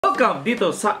Welcome dito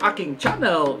sa aking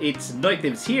channel. It's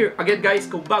NoyTebs here. Again guys,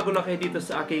 kung bago lang kayo dito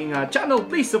sa aking channel,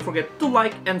 please don't forget to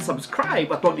like and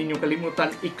subscribe. At huwag ninyong kalimutan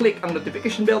i-click ang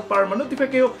notification bell para ma-notify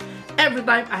kayo every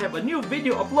time I have a new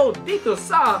video upload dito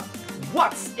sa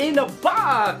What's in a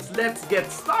Box. Let's get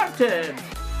started!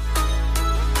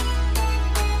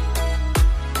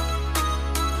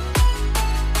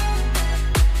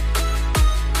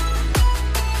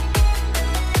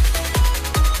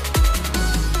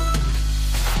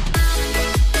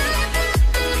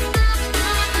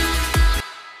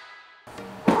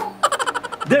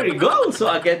 There you go!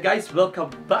 So again guys, welcome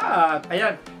back!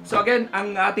 Ayan. So again,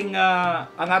 ang ating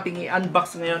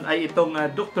i-unbox ngayon ay itong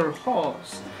Dr.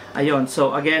 Hoss. Ayun.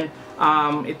 So again,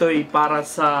 ito ay para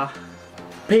sa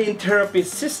pain therapy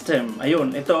system.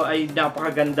 Ayun. Ito ay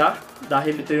napakaganda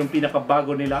dahil ito yung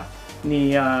pinakabago nila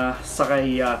ni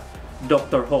sakay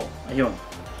Dr. Ho. Ayun.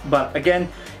 But again,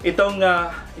 itong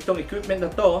equipment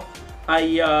na to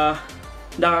ay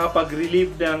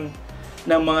nakakapag-relieve ng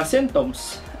mga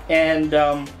symptoms. And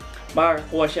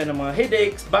makakuha siya ng mga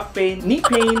headaches, back pain, knee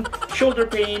pain, shoulder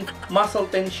pain, muscle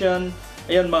tension,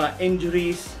 ayun, mga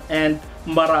injuries, and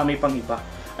marami pang iba.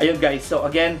 Ayun guys, so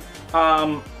again,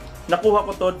 nakuha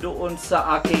ko to doon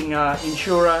sa aking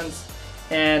insurance,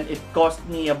 and it cost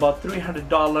me about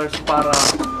 $300 para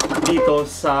dito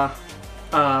sa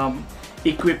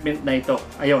equipment na ito.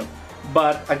 Ayun.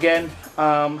 But again,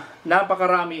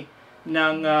 napakarami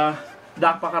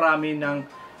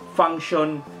ng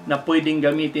function na pwedeng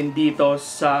gamitin dito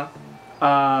sa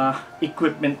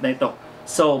equipment na ito.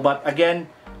 So, but again,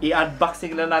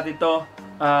 i-unboxing lang natin ito.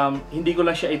 Hindi ko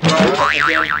lang siya i-try.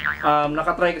 Again,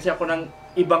 nakatry kasi ako ng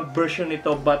ibang version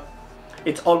nito, but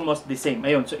it's almost the same.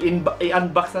 Ayun, so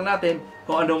i-unbox na natin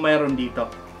kung anong mayroon dito.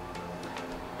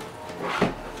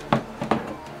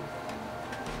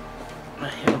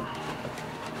 Ayun.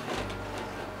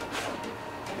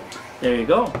 There you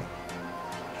go.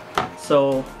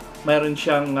 So, meron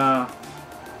siyang mga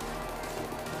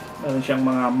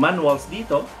manuals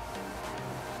dito.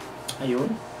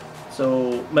 Ayun.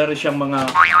 So, meron siyang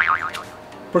mga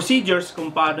procedures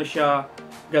kung paano siya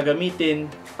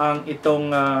gagamitin ang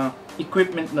itong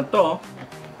equipment na to.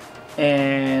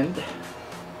 And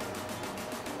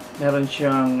meron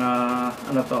siyang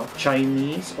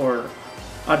Chinese or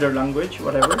other language,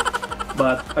 whatever.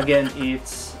 But again,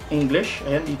 it's English.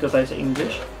 Ayan, dito tayo sa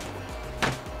English.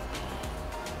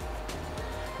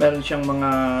 Meron siyang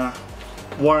mga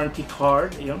warranty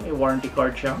card. Ayun, may warranty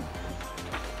card siya.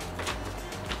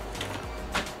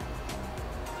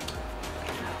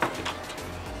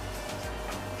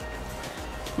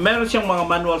 Meron siyang mga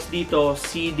manuals dito,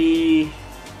 CD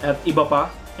at iba pa.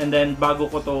 And then bago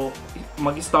ko to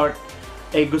mag-start,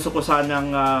 gusto ko sanang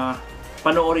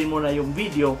panoorin muna yung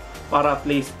video para at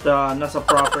least nasa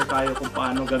proper tayo kung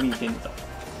paano gamitin ito.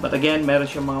 But again, meron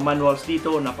siyang mga manuals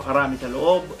dito, napakarami sa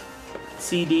loob.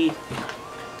 CD,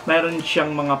 meron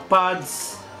siyang mga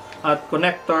pads at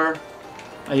connector.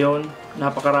 Ayun,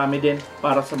 napakarami din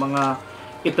para sa mga,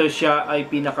 ito siya ay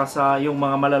pinaka sa yung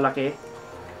mga malalaki.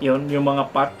 Yun, yung mga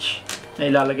patch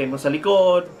na ilalagay mo sa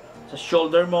likod, sa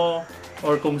shoulder mo,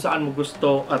 or kung saan mo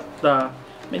gusto. At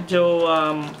medyo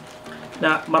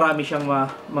na marami siyang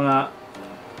mga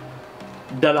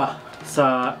dala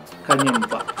sa kanyang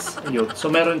box. Ayun, so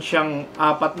meron siyang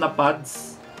 4 na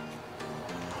pads.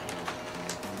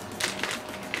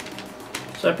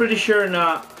 So I'm pretty sure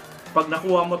na pag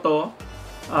nakuha mo to,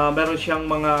 meron siyang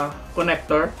mga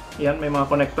connector. Yan, may mga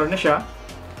connector na siya.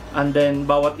 And then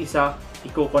bawat isa,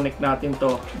 i-connect natin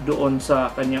to doon sa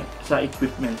kanyang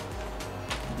equipment.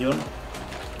 Yun.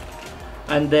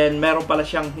 And then meron pala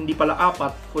siyang hindi pala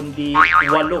 4 kundi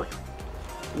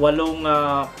 8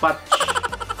 patch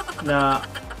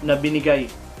na binigay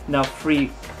na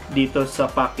free dito sa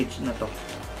package na to.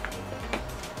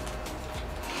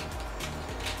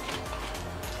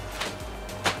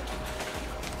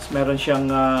 Meron siyang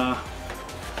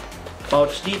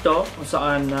pouch dito kung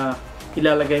saan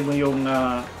ilalagay mo yung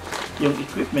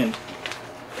equipment.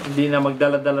 Hindi na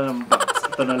magdala-dala ng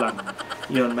box. Ito na lang.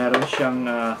 Yun, meron siyang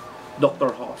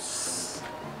Dr. Hoss.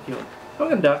 Yun.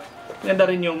 Maganda. Maganda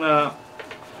rin yung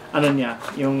niya,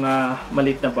 yung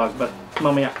maliit na bag. But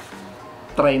mamaya,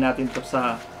 try natin to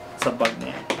sa bag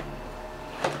na yan.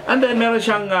 And then, meron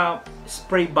siyang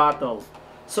spray bottle.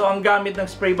 So, ang gamit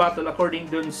ng spray bottle, according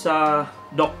dun sa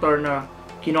doctor na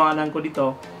kinuhanan ko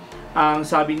dito, ang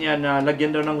sabi niya na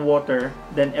lagyan daw ng water,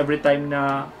 then every time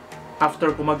na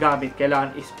after ko magamit,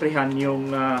 kailangan isprayhan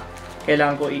yung,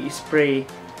 kailangan ko i-spray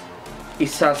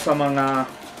isa sa mga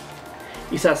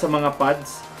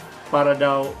pads para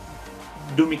daw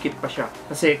dumikit pa siya.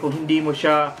 Kasi kung hindi mo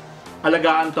siya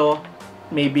alagaan to,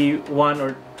 maybe one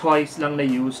or twice lang na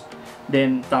used,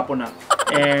 then tapon na.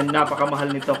 And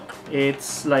napakamahal nito.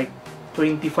 It's like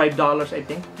 $25 I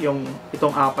think,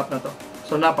 itong apat na to.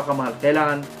 So napakamahal.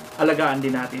 Kailangan alagaan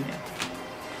din natin yan.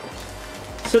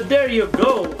 So there you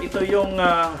go. Ito yung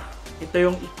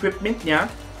equipment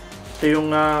niya. Ito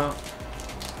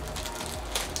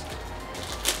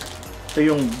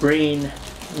yung brain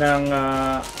ng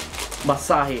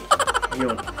masahe.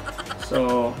 Ayun.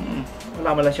 So,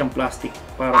 wala man lang siyang plastic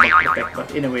para mag-protect.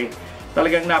 But anyway,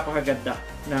 talagang napakaganda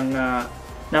ng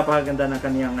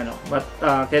kaniyang ano. But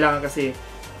kailangan kasi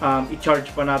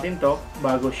i-charge pa natin to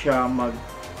bago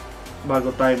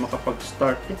tayo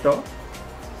makapag-start ito.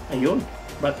 Ayun.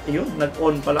 But ayun,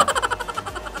 nag-on pala.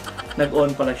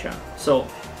 Nag-on pala siya. So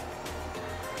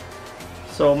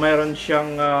mayroon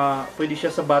siyang pwede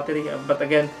siya sa battery, but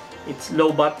again, it's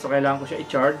low bat, so kailangan ko siya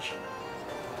i-charge.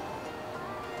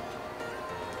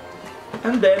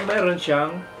 And then mayroon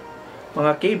siyang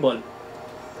mga cable.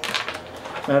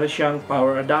 Meron siyang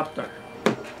power adapter.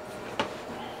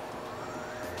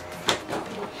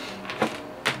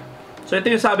 So ito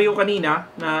yung sabi ko kanina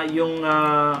na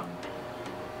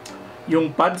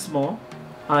yung pads mo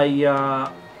ay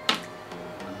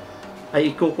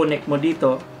i-connect mo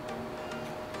dito.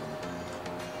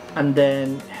 And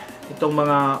then itong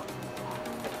mga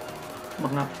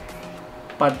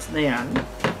pads na yan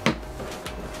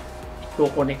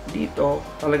i-connect dito.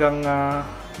 Talagang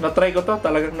na-try ko to,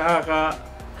 talagang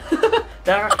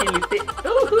nakakiliti.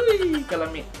 Uy,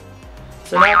 kalami.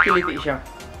 So nakakiliti siya.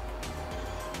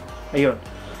 Ayun.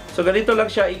 So ganito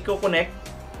lang siya i-connect.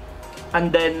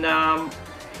 And then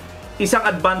isang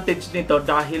advantage nito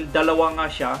dahil dalawa nga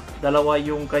siya, dalawa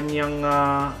yung kanyang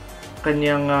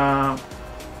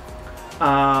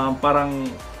parang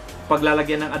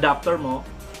paglalagyan ng adapter mo.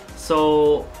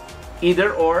 So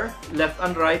either or, left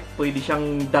and right, pwede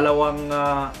siyang dalawang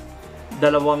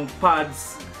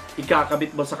pads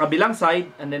ikakabit mo sa kabilang side,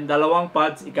 and then dalawang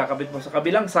pads ikakabit mo sa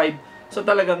kabilang side. So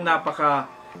talagang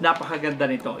napakaganda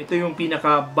nito. Ito yung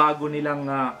pinakabago nilang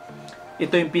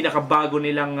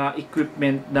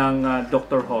equipment ng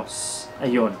Dr. Hoss.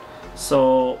 Ayun.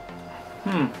 So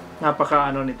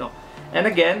napaka nito. And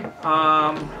again,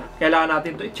 kailangan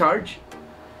natin to i-charge.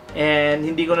 And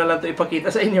hindi ko na lang to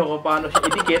ipakita sa inyo kung paano siya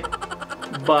idikit.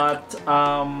 But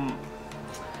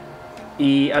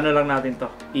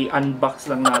i-unbox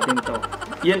lang natin to.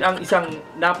 Yan ang isang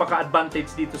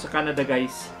napaka-advantage dito sa Canada,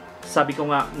 guys. Sabi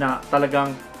ko nga na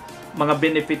talagang mga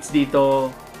benefits dito,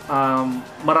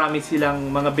 marami silang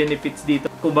mga benefits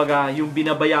dito. Kumbaga, yung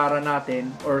binabayaran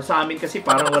natin, or sa amin kasi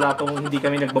parang hindi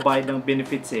kami nagbabayad ng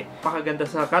benefits eh. Napakaganda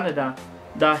sa Canada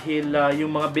dahil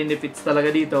yung mga benefits talaga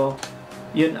dito,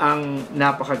 yun ang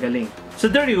napakagaling.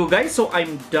 So there you go, guys. So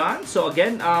I'm done. So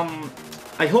again,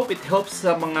 I hope it helps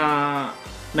sa mga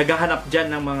naghahanap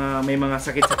dyan ng may mga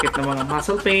sakit-sakit na mga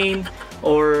muscle pain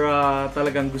or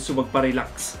talagang gusto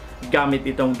magpa-relax gamit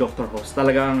itong Dr. Hoss.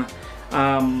 Talagang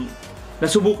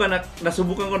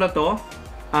nasubukan ko na to,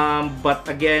 but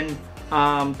again,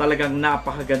 talagang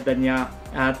napakaganda niya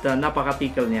at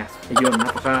napaka-tickle niya. Ayun,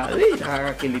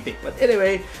 nakakakiliti. But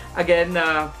anyway, again,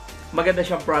 maganda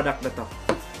siyang product na to.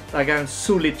 Talagang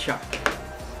sulit siya.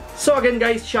 So again,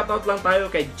 guys, shoutout lang tayo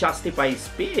kay Justify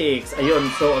Speaks. Ayun,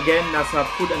 so again, nasa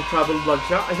food and travel vlog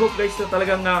siya. I hope, guys, na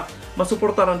talagang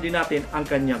masuportaran din natin ang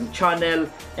kanyang channel.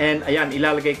 And ayan,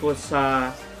 ilalagay ko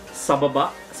sa baba,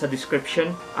 sa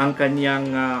description, ang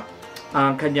kanyang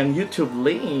YouTube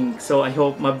link. So I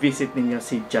hope ma-visit ninyo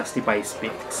si Justify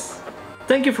Speaks.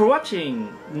 Thank you for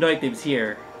watching. NoyTebs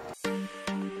here.